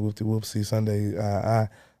your thing, whoop de whoop, see you Sunday.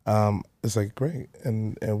 It's like great,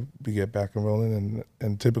 and we get back and rolling,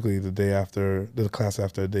 and typically the day after the class,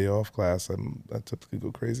 after a day off class, I typically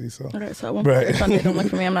go crazy. So okay, so I won't Sunday. Don't look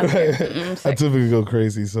for me. I'm not there. I typically go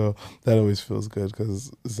crazy, so that always feels good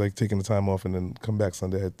because it's like taking the time off and then come back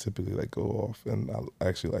Sunday. I typically like go off, and I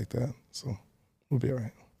actually like that, so we'll be all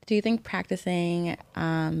right. Do you think practicing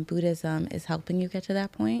Buddhism is helping you get to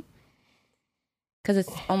that point? Because it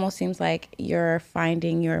almost seems like you're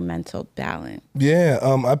finding your mental balance. Yeah,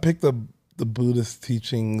 I picked up the Buddhist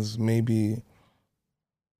teachings maybe,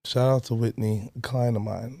 shout out to Whitney, a client of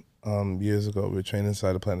mine, years ago. We were training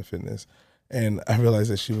inside of Planet Fitness, and I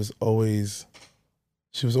realized that she was always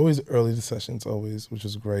early to sessions, always, which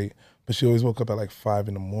was great, but she always woke up at like 5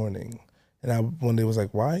 a.m. And I one day was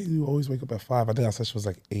like, why do you always wake up at 5? I think our session was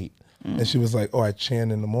like 8. And she was like, oh, I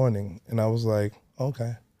chant in the morning. And I was like,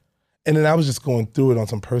 okay. And then I was just going through it on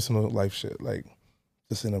some personal life shit, like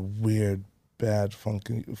just in a weird, bad,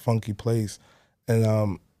 funky place.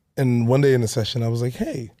 And one day in the session, I was like,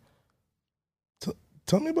 hey,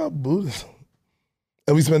 tell me about Buddhism.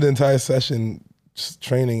 And we spent the entire session just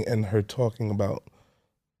training and her talking about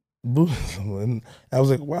Buddhism. And I was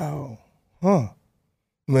like, wow, huh.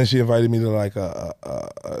 And then she invited me to like a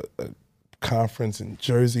conference in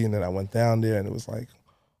Jersey, and then I went down there, and it was like,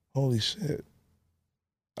 holy shit,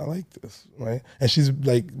 I like this, right? And she's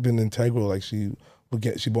like been integral. Like she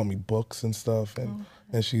bought me books and stuff,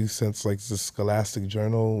 and she sends like this Scholastic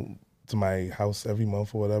journal to my house every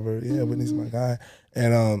month or whatever. Yeah, Whitney's my guy,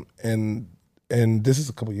 and this is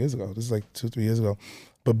a couple years ago. This is like 2-3 years ago.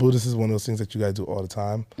 But Buddhist is one of those things that you gotta do all the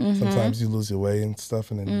time. Sometimes you lose your way and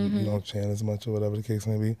stuff, and then you don't chant as much or whatever the case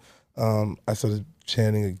may be. I started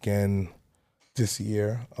chanting again this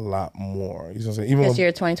year a lot more. You know what I'm saying? Even this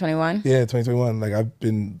year, 2021? Yeah, 2021. Like I've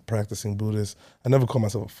been practicing Buddhist. I never call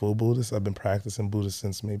myself a full Buddhist. I've been practicing Buddhist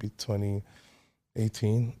since maybe 2018.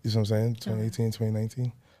 You know what I'm saying? 2018,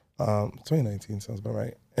 2019. 2019 sounds about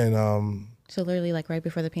right. And so literally like right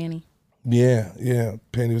before the panty. Yeah.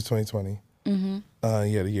 Panty was 2020.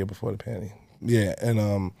 The year before the panty. Yeah,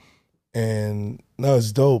 and no,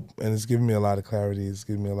 it's dope, and it's giving me a lot of clarity. It's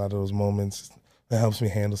giving me a lot of those moments. It helps me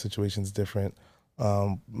handle situations different.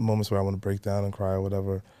 Moments where I want to break down and cry or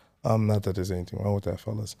whatever. Not that there's anything wrong with that,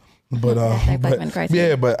 fellas. But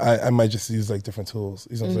but I might just use like different tools.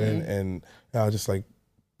 You know what I'm saying? And I'll just like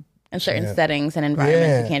in certain settings and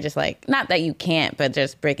environments, you can't just like, not that you can't, but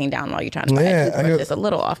just breaking down while you're trying to fight just a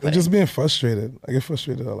little off. Just being frustrated. I get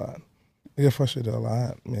frustrated a lot.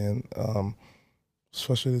 Man. I was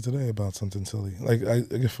frustrated today about something silly. Like I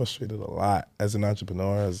get frustrated a lot as an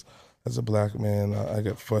entrepreneur, as a black man. I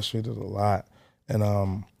get frustrated a lot, and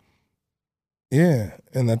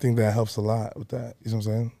and I think that helps a lot with that. You know what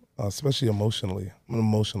I'm saying? Especially emotionally. I'm an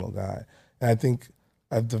emotional guy, and I think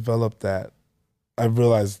I've developed that. I've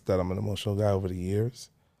realized that I'm an emotional guy over the years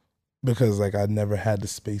because like I never had the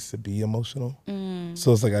space to be emotional.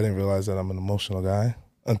 So it's like I didn't realize that I'm an emotional guy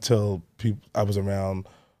until I was around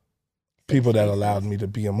people that allowed me to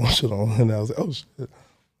be emotional, and I was like, oh shit,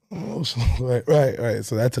 I'm emotional. Right.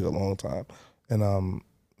 So that took a long time, and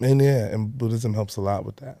Buddhism helps a lot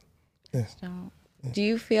with that. Yeah. So, do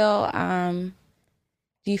you feel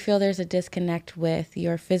there's a disconnect with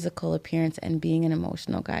your physical appearance and being an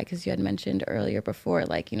emotional guy? Because you had mentioned earlier before,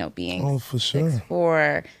 like, you know, being for sure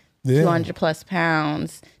 6'4", 200 plus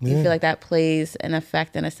pounds. Do you feel like that plays an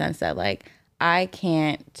effect in a sense that like I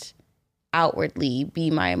can't outwardly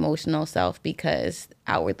be my emotional self because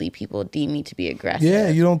outwardly people deem me to be aggressive? Yeah,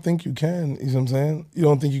 you don't think you can. You know what I'm saying? You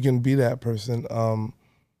don't think you can be that person.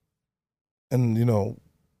 And, you know,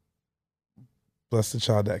 bless the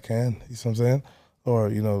child that can. You know what I'm saying? Or,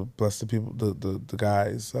 you know, bless the people, the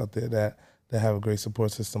guys out there that have a great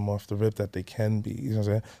support system off the rip that they can be. You know what I'm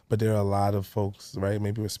saying? But there are a lot of folks, right?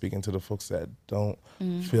 Maybe we're speaking to the folks that don't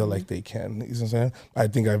feel like they can. You know what I'm saying? I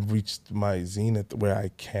think I've reached my zenith where I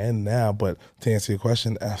can now. But to answer your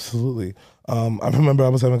question, absolutely. I remember I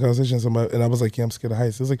was having a conversation with somebody, and I was like, "Yeah, I'm scared of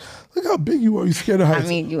heights." It was like, "Look how big you are. You scared of heights?" I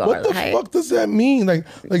mean, you what are the height. fuck does that mean? Like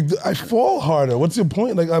I fall harder. What's your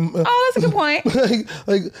point? Like I'm. Oh, that's a good point.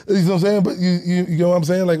 like you know what I'm saying? But you know what I'm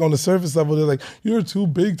saying? Like on the surface level, they're like, "You're too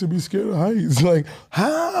big to be scared of heights." Like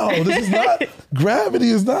how? This is not gravity.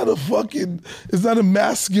 Is not a fucking. It's not a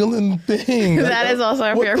masculine thing. That like, is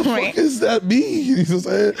also a fair point. What the fuck does that mean? You know what I'm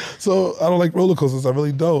saying? So I don't like roller coasters. I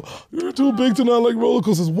really don't. You're too big to not like roller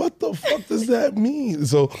coasters. What the fuck does that mean?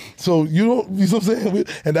 So you don't, you know what I'm saying?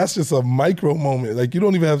 And that's just a micro moment. Like you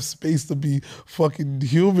don't even have space to be fucking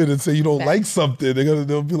human and say you don't like something.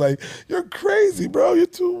 They'll be like, "You're crazy, bro. You're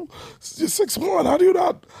 6'1". How do you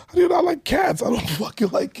not like cats?" I don't fucking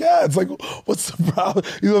like cats. Like what's the problem?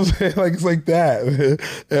 You know what I'm saying? Like it's like that.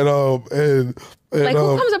 And like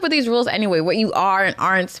who comes up with these rules anyway? What you are and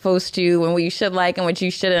aren't supposed to, and what you should like and what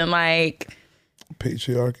you shouldn't like.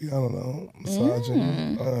 Patriarchy, I don't know. Misogyny,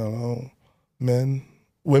 I don't know. Men,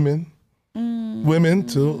 women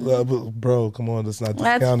too. Bro, come on, let's not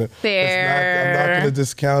discount it. Fair. I'm not gonna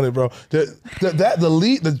discount it, bro. We're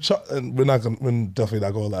definitely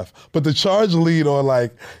not going left. But the charge lead on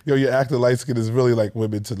like, you're acting light skin is really like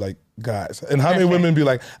women to like guys. And how many women be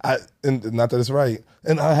like, and not that it's right.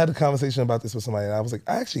 And I had a conversation about this with somebody, and I was like,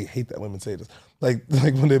 I actually hate that women say this. Like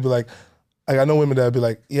when they be like I know women that would be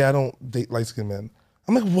like, "Yeah, I don't date light skinned men."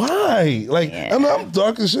 I'm like, why? Like, I'm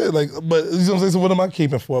dark as shit. Like, but you know what I'm saying? So what am I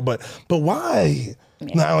caping for? But why?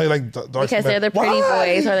 Yeah. Not only like dark because they're the pretty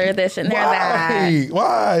boys, or they're this and they're that.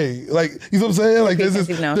 Why? Like, you know what I'm saying? Like, there's this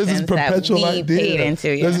perpetual idea.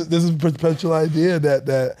 There's this perpetual idea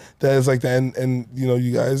that is like that, and you know,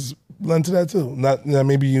 you guys lend to that too. Not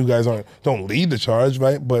maybe you guys don't lead the charge,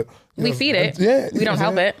 right? But we feed it. Yeah, we don't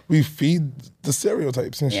help it. We feed the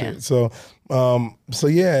stereotypes and shit. So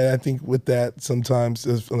yeah, I think with that, sometimes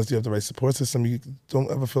unless you have the right support system, you don't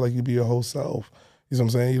ever feel like you be your whole self. You know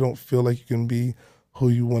what I'm saying? You don't feel like you can be who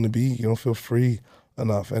you want to be. You don't feel free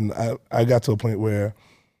enough. And I got to a point where,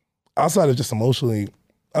 outside of just emotionally,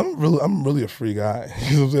 I'm really a free guy.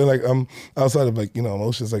 You know what I'm saying? Like I'm outside of like, you know,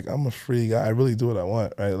 emotions, like I'm a free guy. I really do what I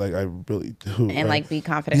want, right? Like I really do. And like be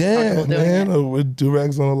confident. Yeah, man. With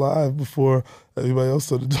do-rags on alive before everybody else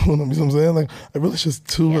started doing them. You know what I'm saying? Like I really just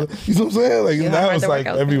do it. You know what I'm saying? Like now it's like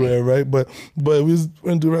everywhere, right? But we're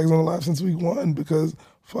in do-rags on alive since week 1 because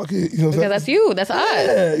fuck it. You know what I'm saying? Because that's you. That's us.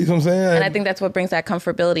 Yeah, you know what I'm saying? And I think that's what brings that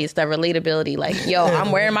comfortability. It's that relatability. Like, yo,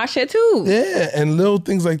 I'm wearing my shit too. Yeah, and little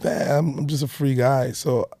things like that. I'm just a free guy.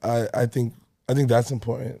 So I think that's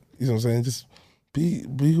important. You know what I'm saying? Just be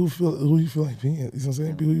who you feel like being. You know what I'm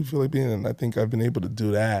saying? Be who you feel like being. And I think I've been able to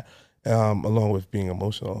do that along with being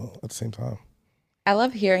emotional at the same time. I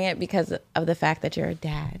love hearing it because of the fact that you're a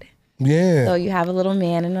dad. Yeah. So you have a little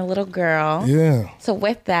man and a little girl. Yeah. So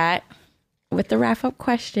with that, with the wrap-up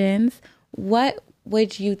questions, what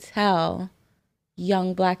would you tell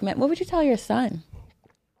young Black men? What would you tell your son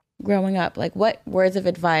growing up? Like, what words of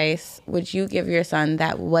advice would you give your son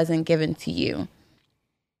that wasn't given to you?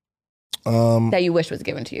 That you wish was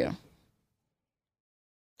given to you?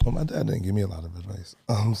 Well, my dad didn't give me a lot of advice.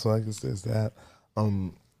 So I guess there's that.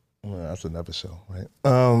 Well, that's another show, right?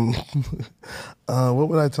 What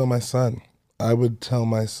would I tell my son? I would tell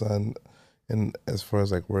my son, and as far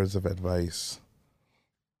as like words of advice.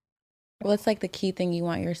 What's like the key thing you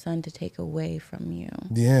want your son to take away from you?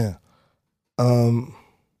 Yeah.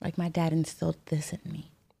 Like my dad instilled this in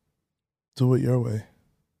me. Do it your way.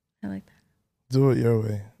 I like that. Do it your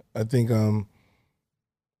way. I think do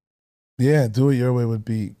it your way would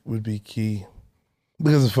be key.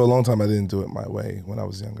 Because for a long time I didn't do it my way when I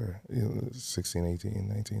was younger. 16, 18,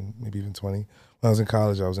 19, maybe even 20. When I was in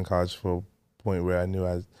college for a point where I knew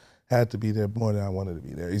I had to be there more than I wanted to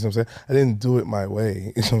be there. You know what I'm saying? I didn't do it my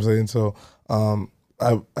way. You know what I'm saying? So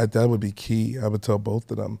that would be key. I would tell both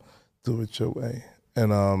of them, do it your way.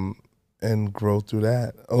 And grow through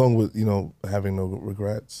that, along with, having no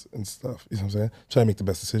regrets and stuff. You know what I'm saying? Try to make the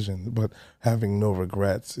best decision, but having no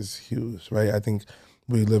regrets is huge, right? I think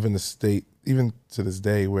we live in a state, even to this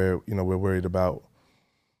day, where, we're worried about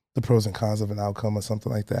the pros and cons of an outcome or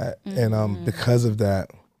something like that. Mm-hmm. And because of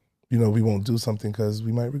that, we won't do something because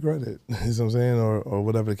we might regret it. You know what I'm saying? Or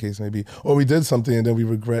whatever the case may be. Or we did something and then we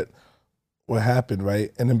regret what happened,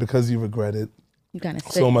 right? And then because you regret it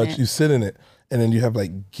so much, you sit in it. And then you have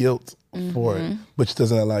like guilt for it, which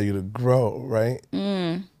doesn't allow you to grow, right?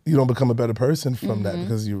 Mm. You don't become a better person from that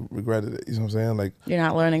because you regretted it. You know what I'm saying? Like you're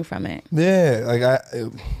not learning from it. Yeah, like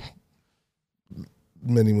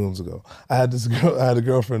many moons ago, I had a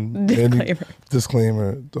girlfriend.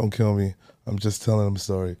 Disclaimer, don't kill me. I'm just telling them a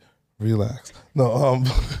story. Relax. No,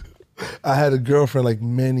 I had a girlfriend like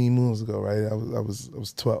many moons ago, right? I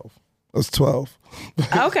was 12, I was 12.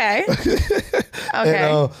 Okay.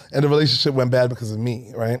 Okay. And the relationship went bad because of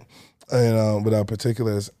me, right? And without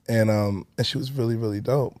particulars. And she was really, really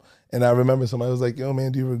dope. And I remember somebody was like, yo,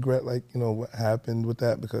 man, do you regret, like, you know, what happened with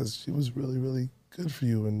that? Because she was really, really good for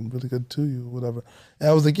you and really good to you, whatever. And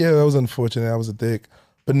I was like, yeah, that was unfortunate. I was a dick.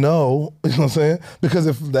 But no, you know what I'm saying? Because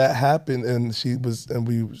if that happened and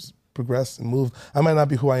we progressed and moved, I might not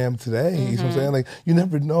be who I am today. You know what I'm saying? Like, you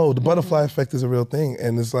never know. The butterfly effect is a real thing.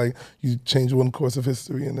 And it's like, you change one course of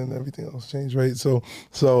history and then everything else changed, right? So,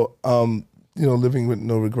 you know, living with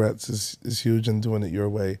no regrets is huge, and doing it your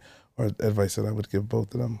way, or advice that I would give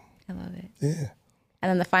both of them. I love it. Yeah.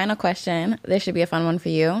 And then the final question, this should be a fun one for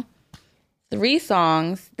you. 3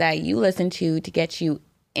 songs that you listen to get you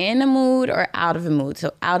in a mood or out of a mood.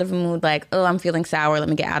 So out of a mood, like, oh, I'm feeling sour, let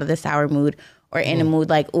me get out of this sour mood. Or in a mood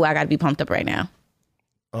like, oh, I got to be pumped up right now.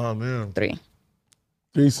 Oh, man. 3.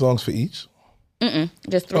 3 songs for each?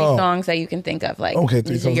 Just 3 songs that you can think of. Like, okay,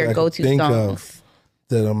 3 these songs are your go-to songs.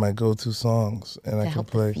 That are my go-to songs. And I can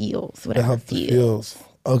play. The feels, whatever help feels. The feels.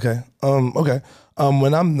 Okay. Okay.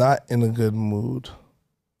 When I'm not in a good mood,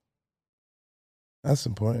 that's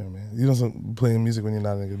important, man. You don't play music when you're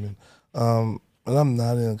not in a good mood. When I'm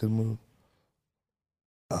not in a good mood,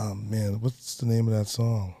 man, what's the name of that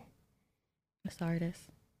song? What's the artist?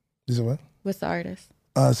 You said what? What's the artist?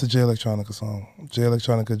 It's a Jay Electronica song. Jay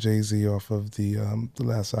Electronica, Jay-Z off of the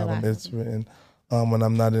last album. It's written. When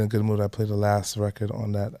I'm not in a good mood, I play the last record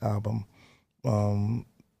on that album.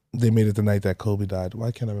 They made it the night that Kobe died.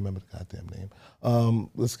 Why can't I remember the goddamn name?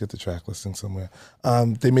 Let's get the track listing somewhere.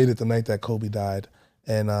 They made it the night that Kobe died,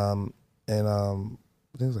 and I think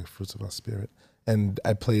it was like Fruits of Our Spirit. And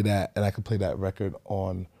I play that, and I could play that record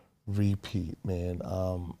on repeat, man.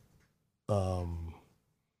 Trying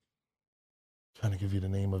to give you the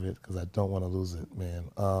name of it because I don't want to lose it, man.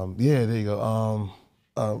 Yeah, there you go.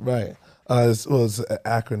 Right. It's an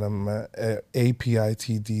acronym,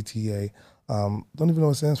 APITDTA. Don't even know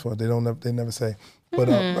what it stands for. They never say. But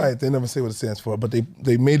right, they never say what it stands for. But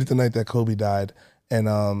they made it the night that Kobe died, and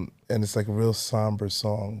it's like a real somber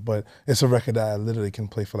song. But it's a record that I literally can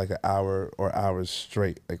play for like an hour or hours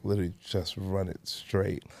straight, like literally just run it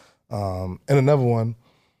straight. And another one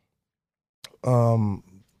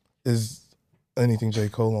is anything J.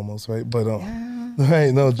 Cole almost, right? But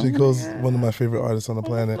right, no, J. Cole's one of my favorite artists on the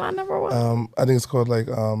planet. My number one. I think it's called like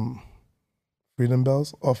Freedom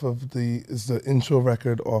Bells is the intro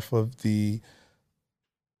record off of the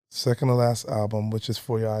second to last album, which is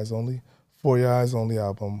For Your Eyes Only. For Your Eyes Only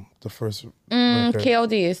album, the first record.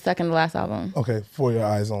 KOD is second to last album. Okay, For Your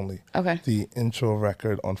Eyes Only. Okay. The intro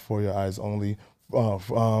record on For Your Eyes Only. For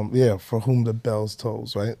Whom the Bells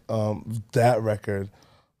Tolls, right? That record,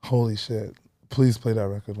 holy shit. Please play that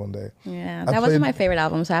record one day. Yeah, that wasn't my favorite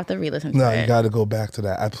album, so I have to re-listen to it. No, you got to go back to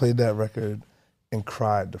that. I played that record and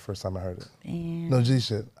cried the first time I heard it. Damn. No G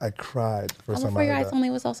shit. I cried the first time I heard it. For Your Eyes Only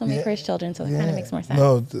was also made for his children, so it kind of makes more sense.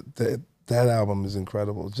 No, that album is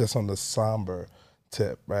incredible, just on the somber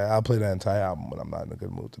tip, right? I'll play that entire album when I'm not in a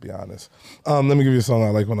good mood, to be honest. Let me give you a song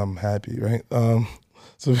I like when I'm happy, right? So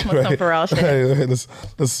some Pharrell shit. Right,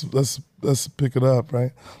 let's pick it up,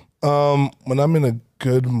 right? When I'm in a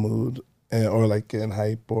good mood, or like getting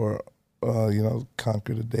hype, or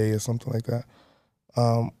conquer the day or something like that.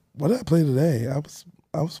 What did I play today? I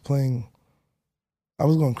was going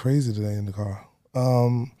crazy today in the car.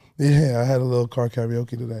 I had a little car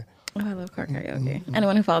karaoke today. Oh, I love car karaoke.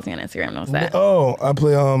 Anyone who follows me on Instagram knows that. Oh, I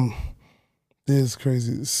play this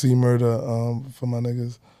crazy C Murder for my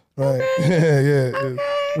niggas. Right. Okay. yeah.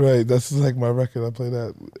 Right. That's like my record. I play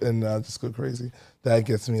that and I just go crazy. That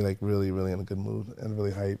gets me like really, really in a good mood and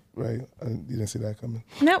really hype, right? You didn't see that coming.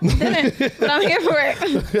 Nope, didn't. But I'm here for it.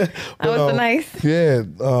 That was nice. Yeah,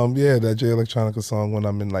 that Jay Electronica song when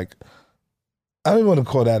I'm in like, I don't even want to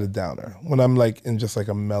call that a downer. When I'm like in just like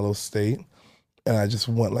a mellow state and I just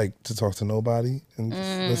want like to talk to nobody and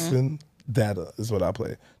just listen, that is what I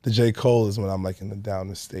play. The J. Cole is when I'm like in the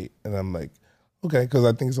downer state and I'm like, okay, because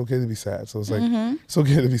I think it's okay to be sad. So it's like, it's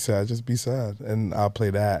okay to be sad, just be sad. And I'll play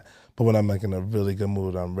that. But when I'm like in a really good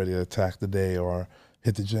mood, I'm ready to attack the day or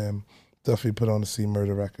hit the gym, definitely put on the C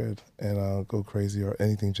Murder record and go crazy, or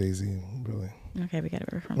anything Jay-Z, really. Okay, we got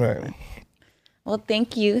it from right. Well,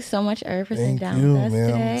 thank you so much, Irv, for sitting down with us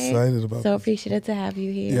today. I'm excited about So appreciative to have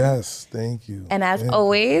you here. Yes, thank you. And as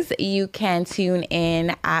always, you can tune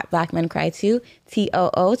in at Black Men Cry Too,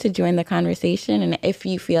 TOO, to join the conversation. And if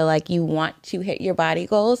you feel like you want to hit your body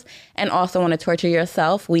goals and also want to torture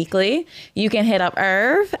yourself weekly, you can hit up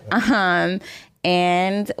Irv.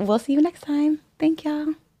 And we'll see you next time. Thank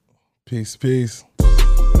y'all. Peace.